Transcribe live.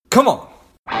Come on.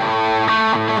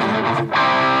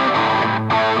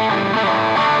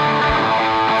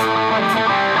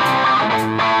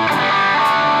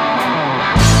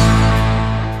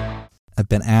 I've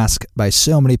been asked by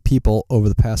so many people over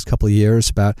the past couple of years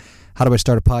about how do I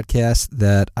start a podcast,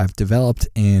 that I've developed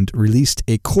and released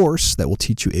a course that will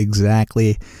teach you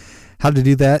exactly how to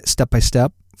do that step by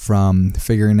step, from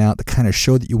figuring out the kind of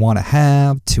show that you want to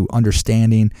have to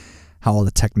understanding how all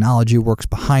the technology works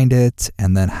behind it,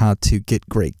 and then how to get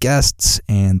great guests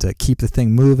and keep the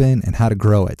thing moving and how to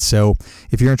grow it. So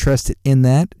if you're interested in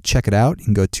that, check it out. You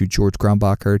can go to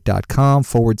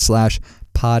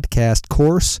georgegrumbacher.com/podcast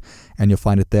course, and you'll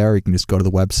find it there. You can just go to the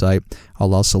website.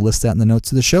 I'll also list that in the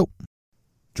notes of the show.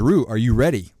 Drew, are you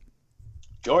ready?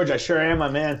 George, I sure am, my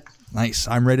man. Nice.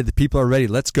 I'm ready. The people are ready.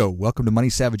 Let's go. Welcome to Money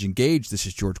Savage Engage. This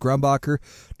is George Grumbacher.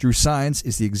 Drew Sines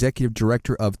is the Executive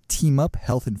Director of Team Up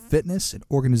Health and Fitness, an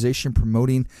organization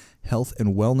promoting health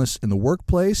and wellness in the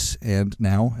workplace, and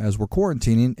now, as we're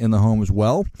quarantining, in the home as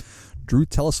well. Drew,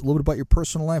 tell us a little bit about your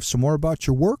personal life, some more about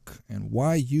your work, and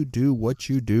why you do what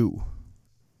you do.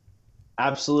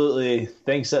 Absolutely.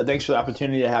 Thanks for the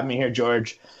opportunity to have me here,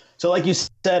 George. So like you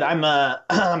said, I'm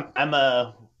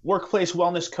a workplace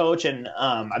wellness coach, and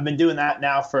I've been doing that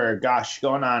now for,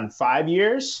 going on 5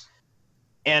 years.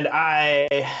 And I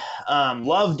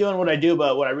love doing what I do,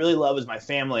 but what I really love is my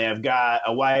family. I've got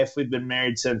a wife. We've been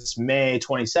married since May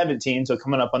 2017, so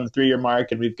coming up on the 3-year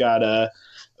mark, and we've got a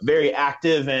very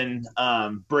active and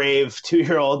brave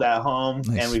 2-year-old at home.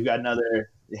 Nice. And we've got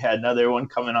another one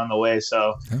coming on the way.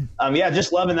 So,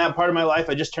 just loving that part of my life.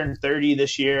 I just turned 30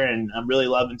 this year, and I'm really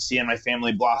loving seeing my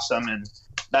family blossom, and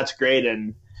that's great.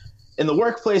 And in the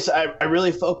workplace, I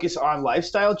really focus on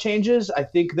lifestyle changes. I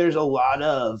think there's a lot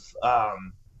of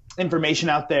information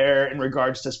out there in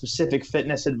regards to specific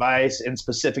fitness advice and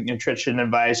specific nutrition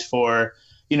advice for,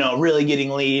 really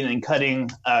getting lean and cutting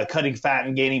fat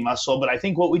and gaining muscle. But I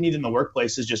think what we need in the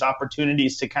workplace is just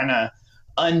opportunities to kind of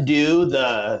undo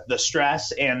the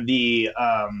stress and the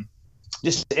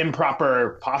just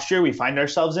improper posture we find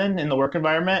ourselves in the work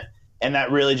environment. And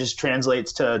that really just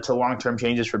translates to long-term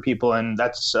changes for people. And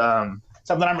that's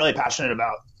something I'm really passionate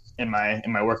about in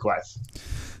my work life.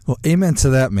 Well, amen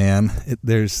to that, man. I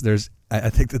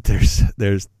think that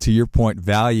there's, to your point,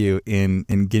 value in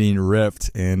getting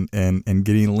ripped and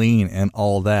getting lean and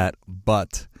all that.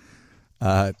 But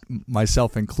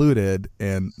myself included,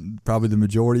 and probably the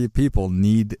majority of people,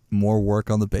 need more work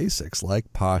on the basics,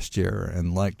 like posture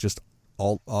and like just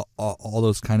all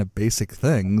those kind of basic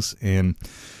things. And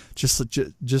just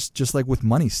like with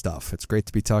money stuff, it's great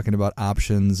to be talking about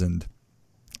options and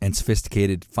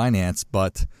sophisticated finance,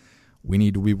 but we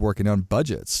need to be working on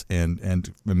budgets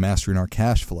and mastering our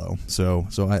cash flow. So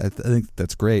I think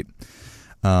that's great.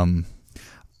 I'd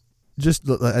just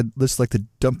like to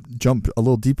jump a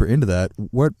little deeper into that.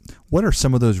 What are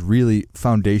some of those really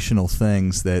foundational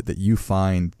things that you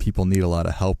find people need a lot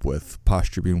of help with,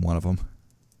 posture being one of them?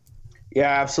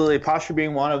 Yeah, absolutely. Posture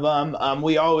being one of them.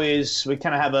 We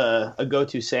kind of have a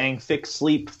go-to saying, fix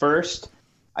sleep first.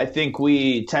 I think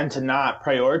we tend to not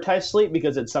prioritize sleep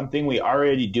because it's something we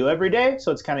already do every day.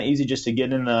 So it's kind of easy just to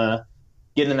get in the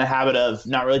habit of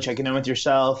not really checking in with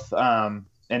yourself, and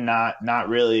not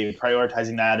really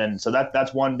prioritizing that. And so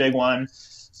that's one big one.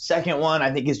 Second one,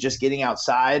 I think, is just getting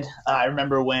outside. I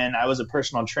remember when I was a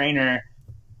personal trainer,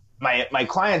 my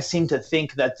clients seemed to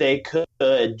think that they could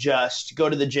just go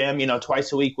to the gym,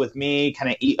 twice a week with me,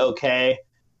 kind of eat okay,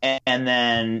 and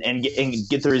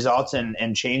get the results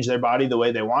and change their body the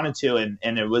way they wanted to. And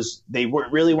they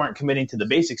really weren't committing to the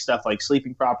basic stuff like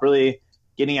sleeping properly,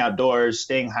 getting outdoors,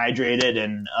 staying hydrated,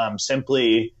 and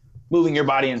simply moving your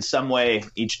body in some way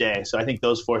each day. So I think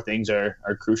those 4 things are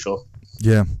crucial.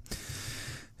 Yeah.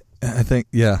 I think,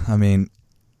 I mean,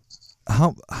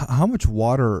 how much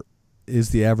water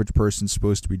is the average person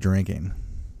supposed to be drinking?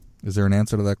 Is there an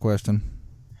answer to that question?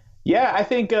 Yeah, I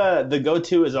think the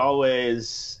go-to is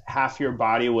always half your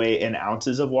body weight in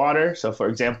ounces of water. So, for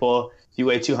example, if you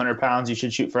weigh 200 pounds, you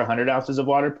should shoot for 100 ounces of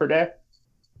water per day.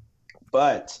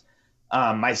 But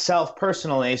myself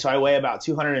personally, so I weigh about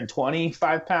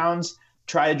 225 pounds,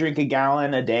 try to drink a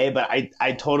gallon a day, but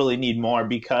I totally need more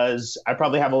because I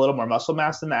probably have a little more muscle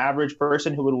mass than the average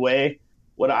person who would weigh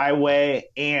what I weigh,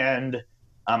 and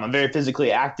I'm very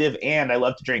physically active, and I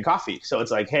love to drink coffee. So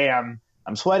it's like, hey, I'm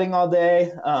sweating all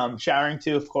day, showering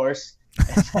too, of course,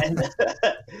 and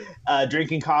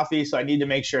drinking coffee. So I need to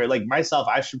make sure, like myself,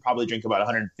 I should probably drink about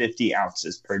 150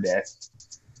 ounces per day.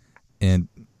 And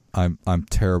I'm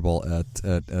terrible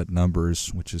at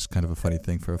numbers, which is kind of a funny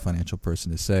thing for a financial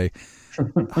person to say.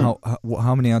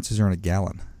 How many ounces are in a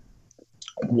gallon?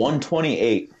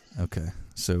 128. Okay.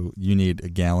 So you need a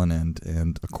gallon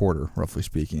and a quarter, roughly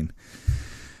speaking.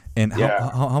 And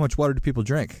how much water do people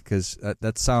drink? Because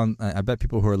I bet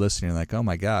people who are listening are like, oh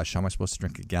my gosh, how am I supposed to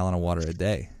drink a gallon of water a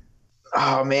day?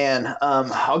 Oh man,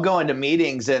 I'll go into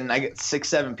meetings and I get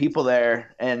 6-7 people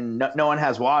there, and no one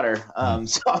has water.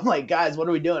 So I'm like, guys, what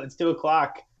are we doing? It's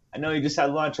 2:00. I know you just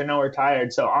had lunch. I know we're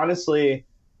tired. So honestly,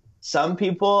 some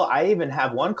people, I even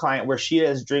have one client where she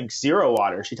drinks zero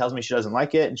water. She tells me she doesn't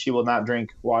like it and she will not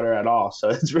drink water at all. So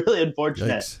it's really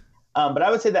unfortunate. Yikes. But I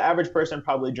would say the average person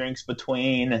probably drinks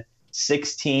between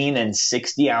 16 and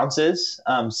 60 ounces.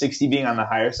 60 being on the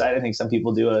higher side. I think some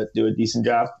people do a decent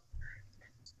job.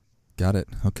 Got it.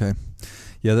 Okay.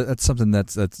 Yeah, that's something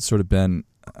that's sort of been,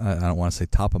 I don't want to say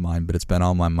top of mind, but it's been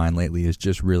on my mind lately, is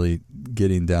just really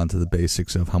getting down to the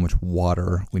basics of how much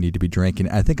water we need to be drinking.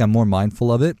 I think I'm more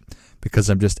mindful of it because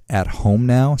I'm just at home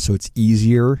now, so it's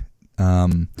easier.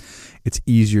 It's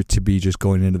easier to be just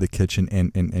going into the kitchen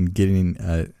and getting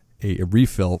a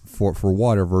refill for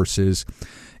water versus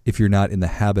if you're not in the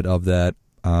habit of that,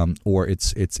 or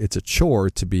it's a chore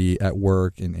to be at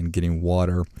work and getting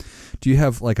water. Do you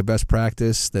have like a best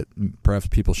practice that perhaps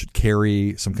people should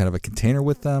carry some kind of a container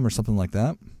with them or something like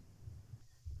that?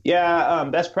 Yeah,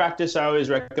 best practice, I always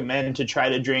recommend to try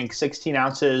to drink 16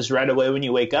 ounces right away when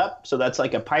you wake up. So that's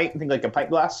like a pint, think like a pint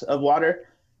glass of water.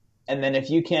 And then if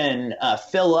you can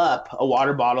fill up a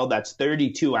water bottle that's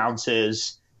 32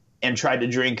 ounces and try to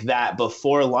drink that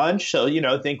before lunch. So,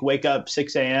 think wake up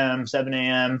 6 a.m., 7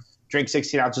 a.m., drink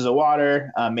 16 ounces of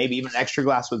water, maybe even an extra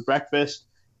glass with breakfast,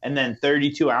 and then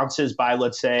 32 ounces by,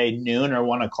 let's say, noon or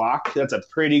 1 o'clock. That's a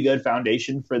pretty good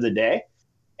foundation for the day.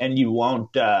 And you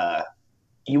won't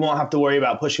have to worry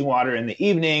about pushing water in the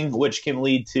evening, which can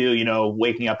lead to,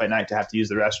 waking up at night to have to use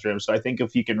the restroom. So I think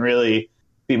if you can really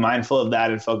be mindful of that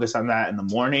and focus on that in the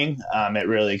morning, it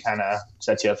really kind of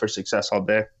sets you up for success all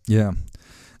day. Yeah.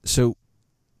 So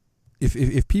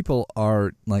if people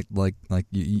are like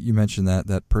you mentioned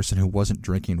that person who wasn't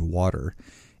drinking water,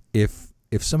 if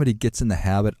somebody gets in the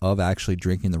habit of actually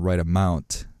drinking the right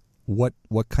amount, what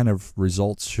kind of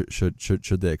results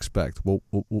should they expect? What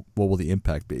will the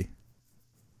impact be?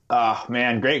 Oh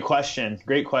man, great question.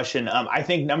 I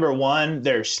think number one,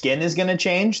 their skin is going to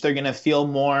change. They're going to feel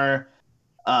more,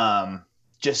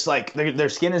 just like their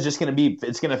skin is just going to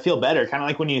it's going to feel better. Kind of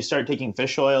like when you start taking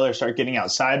fish oil or start getting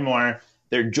outside more,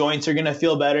 their joints are going to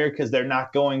feel better because they're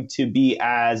not going to be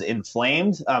as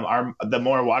inflamed. The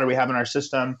more water we have in our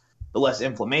system, the less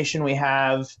inflammation we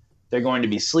have. They're going to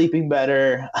be sleeping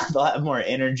better. They'll have more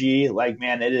energy. Like,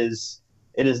 man, it is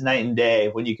night and day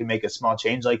when you can make a small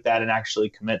change like that and actually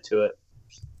commit to it.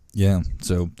 Yeah.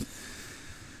 So,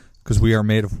 because we are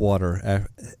made of water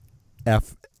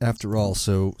after all,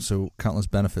 so countless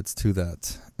benefits to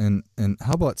that. And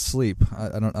how about sleep?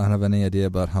 I don't have any idea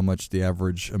about how much the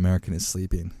average American is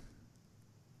sleeping.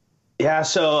 Yeah,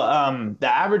 so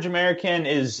the average American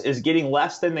is getting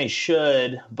less than they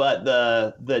should, but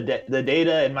the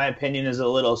data, in my opinion, is a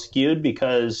little skewed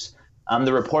because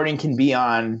the reporting can be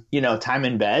on time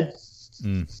in bed,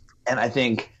 and I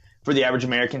think for the average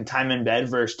American, time in bed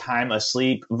versus time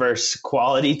asleep versus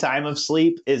quality time of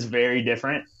sleep is very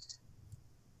different.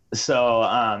 So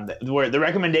the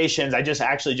recommendations, I just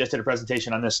did a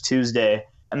presentation on this Tuesday,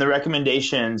 and the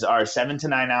recommendations are 7 to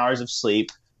 9 hours of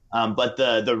sleep. But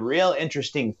the real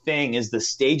interesting thing is the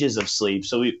stages of sleep.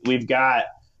 So we've got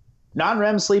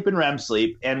non-REM sleep and REM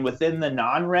sleep. And within the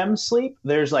non-REM sleep,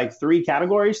 there's like 3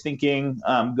 categories,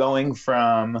 going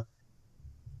from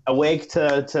awake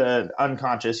to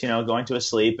unconscious, going to a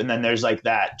sleep. And then there's like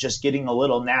that, just getting a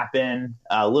little nap in,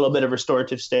 a little bit of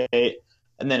restorative state,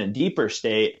 and then a deeper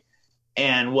state.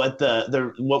 And what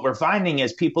we're finding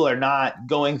is people are not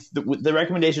going the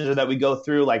recommendations are that we go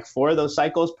through like 4 of those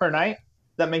cycles per night.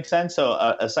 That makes sense. So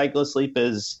a cycle of sleep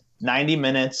is 90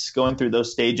 minutes going through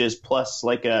those stages plus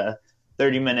like a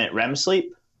 30-minute REM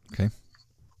sleep. Okay.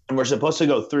 And we're supposed to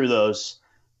go through those.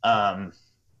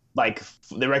 Like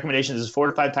the recommendations is 4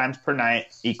 to 5 times per night,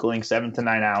 equaling 7 to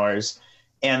 9 hours.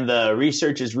 And the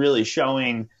research is really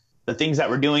showing the things that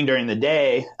we're doing during the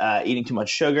day, eating too much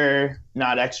sugar,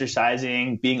 not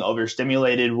exercising, being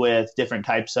overstimulated with different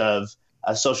types of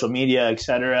social media, et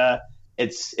cetera.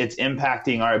 It's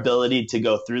impacting our ability to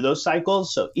go through those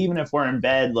cycles. So even if we're in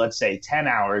bed, let's say 10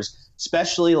 hours,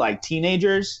 especially like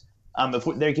teenagers,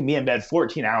 if they can be in bed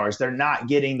 14 hours, they're not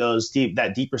getting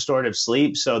that deep restorative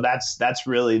sleep. So that's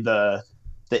really the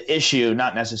issue,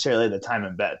 not necessarily the time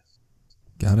in bed.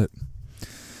 Got it.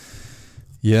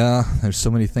 Yeah, there's so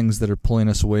many things that are pulling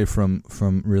us away from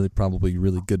probably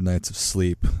really good nights of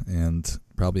sleep, and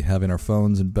probably having our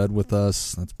phones in bed with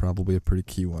us. That's probably a pretty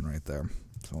key one right there.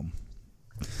 So,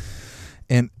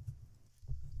 And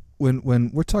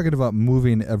when we're talking about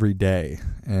moving every day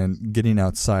and getting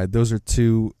outside, those are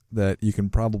two that you can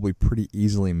probably pretty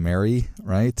easily marry,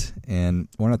 right? And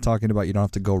we're not talking about you don't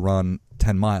have to go run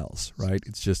 10 miles, right?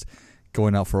 It's just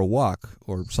going out for a walk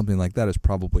or something like that is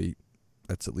probably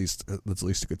that's at least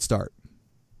a good start.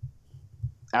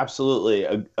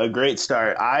 Absolutely, a great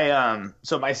start.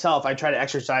 So myself, I try to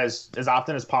exercise as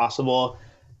often as possible.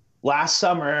 Last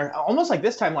summer, almost like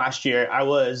this time last year,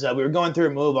 we were going through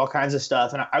a move, all kinds of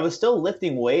stuff, and I was still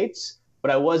lifting weights, but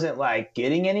I wasn't like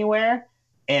getting anywhere.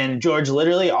 And George,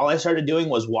 literally all I started doing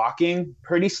was walking,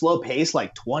 pretty slow pace,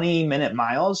 like 20-minute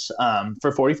miles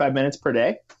for 45 minutes per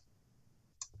day.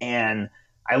 And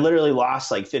I literally lost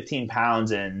like 15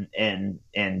 pounds in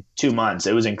 2 months.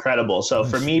 It was incredible. So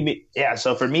for me,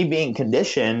 being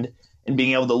conditioned and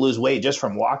being able to lose weight just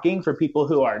from walking, for people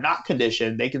who are not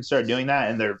conditioned, they can start doing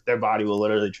that and their body will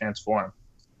literally transform.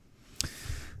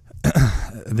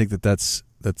 I think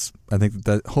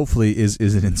that hopefully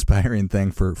is an inspiring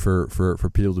thing for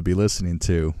people to be listening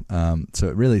to. So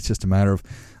it really, it's just a matter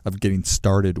of getting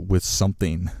started with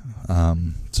something.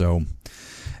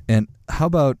 And how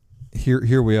about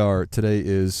here we are, today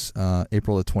is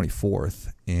April the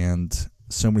 24th, and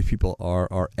so many people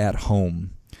are at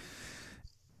home.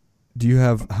 Do you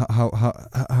have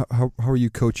how are you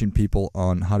coaching people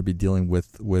on how to be dealing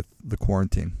with the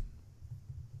quarantine?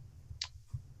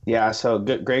 Yeah, so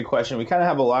great question. We kind of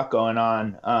have a lot going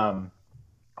on.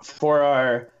 For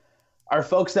our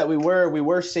folks that we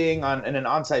were seeing in an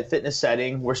on-site fitness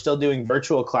setting, we're still doing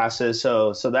virtual classes,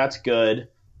 so that's good.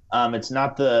 It's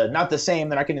not the same.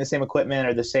 They're not getting the same equipment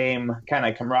or the same kind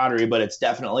of camaraderie, but it's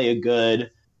definitely a good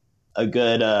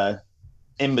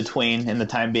in between in the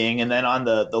time being. And then on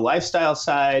the lifestyle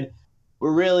side,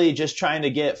 we're really just trying to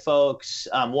get folks,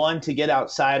 to get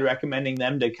outside, recommending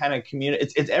them to kind of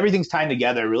communicate. It's everything's tying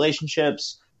together,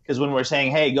 relationships, because when we're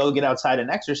saying, hey, go get outside and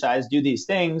exercise, do these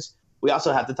things, we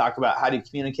also have to talk about how to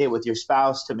communicate with your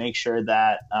spouse to make sure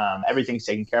that everything's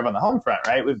taken care of on the home front,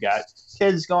 right? We've got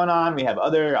kids going on, we have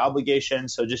other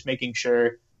obligations. So just making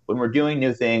sure when we're doing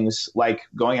new things, like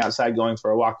going outside, going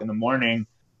for a walk in the morning,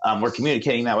 we're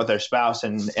communicating that with our spouse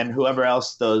and whoever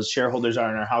else those shareholders are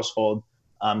in our household,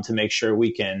 to make sure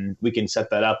we can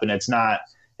set that up, and it's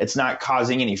not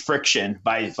causing any friction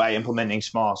by implementing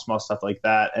small stuff like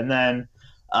that. And then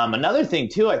another thing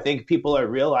too, I think people are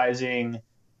realizing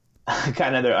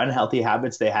kind of their unhealthy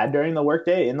habits they had during the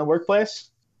workday in the workplace.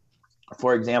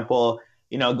 For example,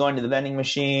 going to the vending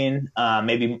machine,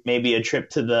 maybe a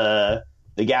trip to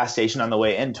the gas station on the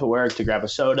way into work to grab a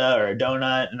soda or a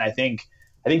donut. And I think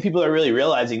people are really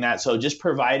realizing that. So just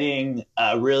providing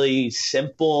really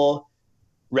simple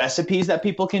recipes that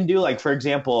people can do. Like, for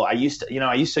example, I used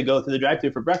to go through the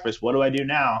drive-thru for breakfast. What do I do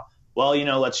now? Well,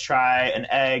 let's try an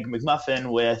egg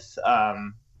McMuffin with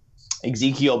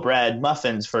Ezekiel bread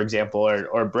muffins, for example,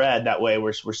 or bread. That way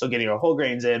we're still getting our whole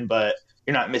grains in, but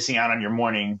you're not missing out on your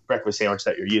morning breakfast sandwich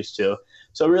that you're used to.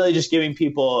 So really just giving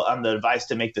people the advice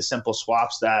to make the simple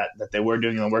swaps that they were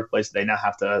doing in the workplace, they now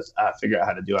have to figure out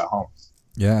how to do at home.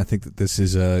 Yeah, I think that this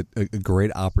is a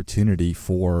great opportunity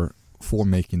for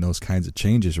making those kinds of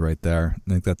changes right there. I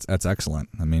think that's excellent.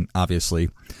 I mean, obviously,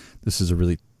 this is a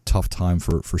really tough time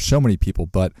for so many people,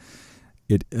 but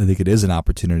I think it is an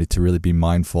opportunity to really be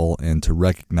mindful and to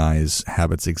recognize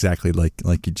habits exactly like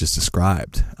you just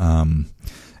described, and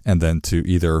then to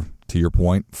either, to your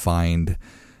point, find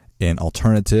an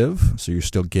alternative so you're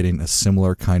still getting a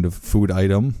similar kind of food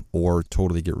item, or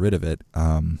totally get rid of it.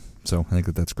 So I think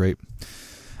that's great.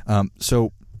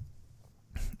 So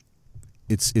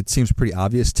it seems pretty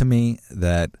obvious to me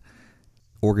that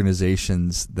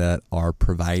organizations that are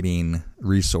providing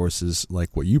resources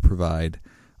like what you provide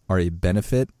are a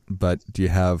benefit, but do you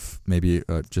have maybe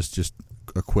just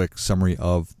a quick summary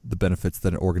of the benefits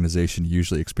that an organization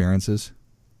usually experiences?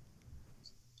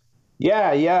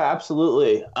 Yeah,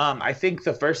 absolutely. I think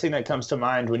the first thing that comes to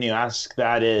mind when you ask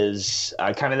that is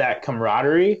kind of that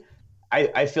camaraderie.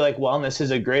 I feel like wellness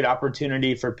is a great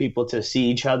opportunity for people to see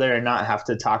each other and not have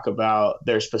to talk about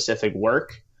their specific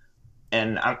work.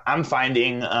 And I'm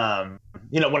finding,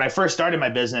 when I first started my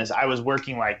business, I was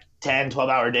working like 10,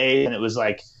 12-hour days, and it was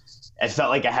like, I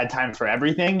felt like I had time for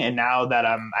everything. And now that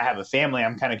I have a family,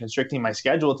 I'm kind of constricting my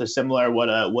schedule to similar what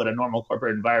a normal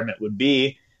corporate environment would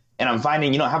be. And I'm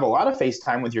finding you don't have a lot of face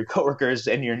time with your coworkers,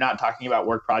 and you're not talking about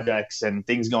work projects and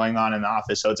things going on in the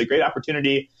office. So it's a great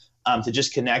opportunity to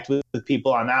just connect with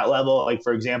people on that level. Like,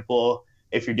 for example,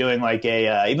 if you're doing like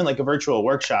even like a virtual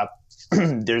workshop,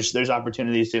 there's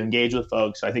opportunities to engage with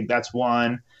folks. So I think that's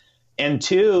one. And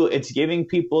two, it's giving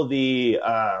people the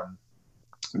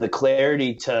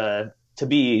clarity to to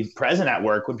be present at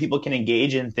work, when people can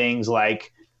engage in things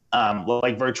like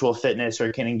virtual fitness,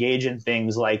 or can engage in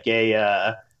things like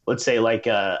let's say like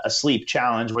a sleep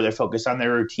challenge where they're focused on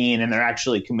their routine and they're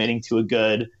actually committing to a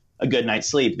good night's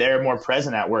sleep, they're more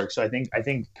present at work. So I think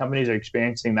companies are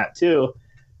experiencing that too.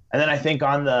 And then I think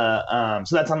on the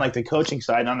so that's on like the coaching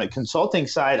side. On the consulting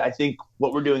side, I think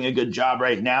what we're doing a good job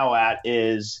right now at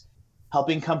is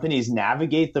helping companies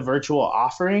navigate the virtual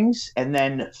offerings, and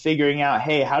then figuring out,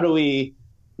 hey, how do we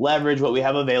leverage what we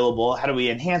have available? How do we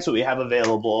enhance what we have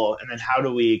available? And then how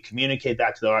do we communicate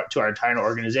that to our entire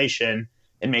organization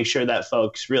and make sure that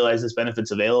folks realize this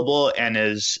benefit's available and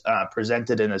is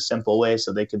presented in a simple way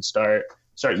so they can start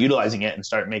utilizing it and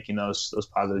start making those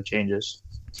positive changes.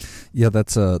 Yeah,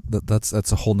 that's a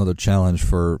whole nother challenge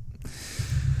for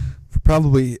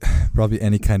probably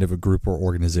any kind of a group or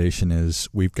organization. Is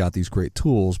we've got these great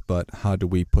tools, but how do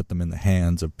we put them in the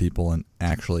hands of people and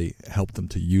actually help them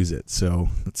to use it? So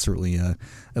that's certainly a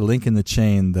link in the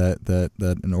chain that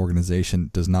an organization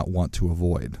does not want to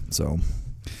avoid. So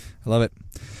I love it.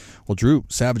 Well, Drew,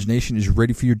 Savage Nation is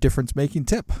ready for your difference-making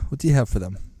tip. What do you have for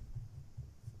them?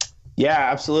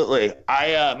 Yeah, absolutely.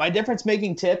 My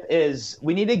difference-making tip is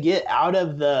we need to get out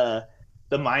of the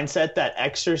mindset that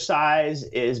exercise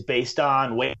is based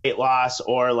on weight loss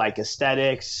or like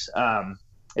aesthetics.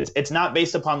 It's not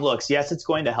based upon looks. Yes, it's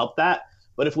going to help that.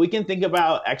 But if we can think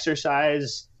about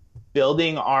exercise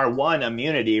building our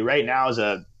immunity, right now is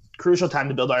a crucial time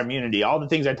to build our immunity. All the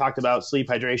things I talked about, sleep,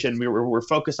 hydration, we're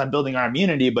focused on building our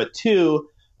immunity. But two,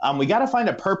 we got to find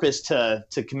a purpose to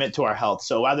commit to our health.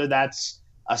 So whether that's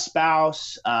a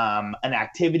spouse, an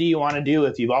activity you want to do,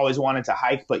 if you've always wanted to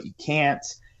hike but you can't,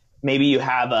 maybe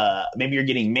you're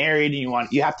getting married and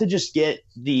you have to just get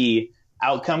the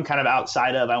outcome kind of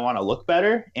outside of I want to look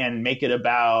better, and make it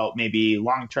about maybe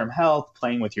long-term health,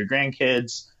 playing with your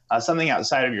grandkids, something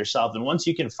outside of yourself. And once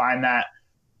you can find that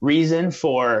reason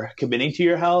for committing to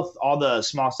your health, all the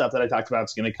small stuff that I talked about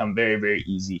is going to come very, very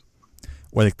easy.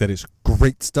 Well, I think that is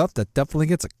great stuff. That definitely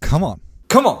gets a come on.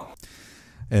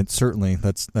 And certainly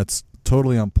that's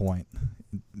totally on point.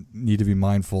 Need to be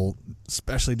mindful,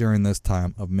 especially during this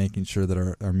time, of making sure that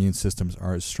our immune systems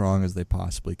are as strong as they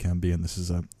possibly can be, and this is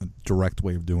a direct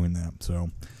way of doing that.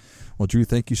 So, well, Drew,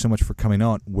 thank you so much for coming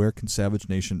on. Where can Savage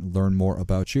Nation learn more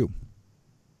about you?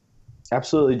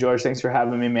 Absolutely, George. Thanks for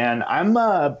having me, man. I'm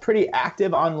pretty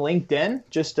active on LinkedIn,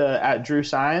 just at Drew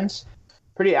Science.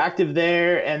 Pretty active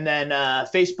there, and then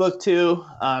Facebook too.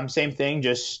 Same thing,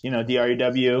 just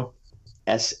DREWSAENZ.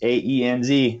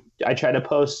 I try to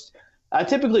post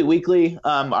typically weekly.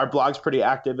 Our blog's pretty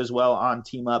active as well on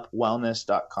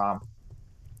teamupwellness.com.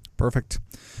 Perfect.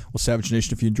 Well, Savage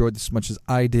Nation, if you enjoyed this as much as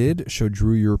I did, show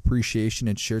Drew your appreciation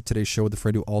and share today's show with a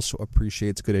friend who also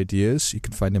appreciates good ideas. You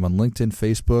can find him on LinkedIn,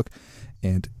 Facebook,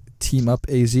 and Team Up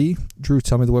AZ. Drew,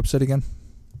 tell me the website again.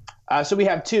 So we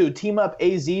have two,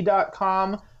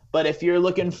 teamupaz.com. But if you're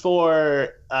looking for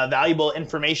valuable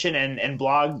information and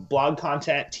blog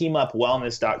content,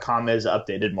 teamupwellness.com is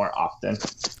updated more often.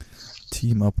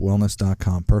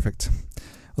 Teamupwellness.com. Perfect.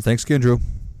 Well, thanks again, Drew.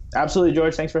 Absolutely,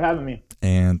 George. Thanks for having me.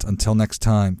 And until next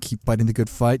time, keep fighting the good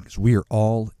fight, because we are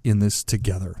all in this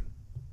together.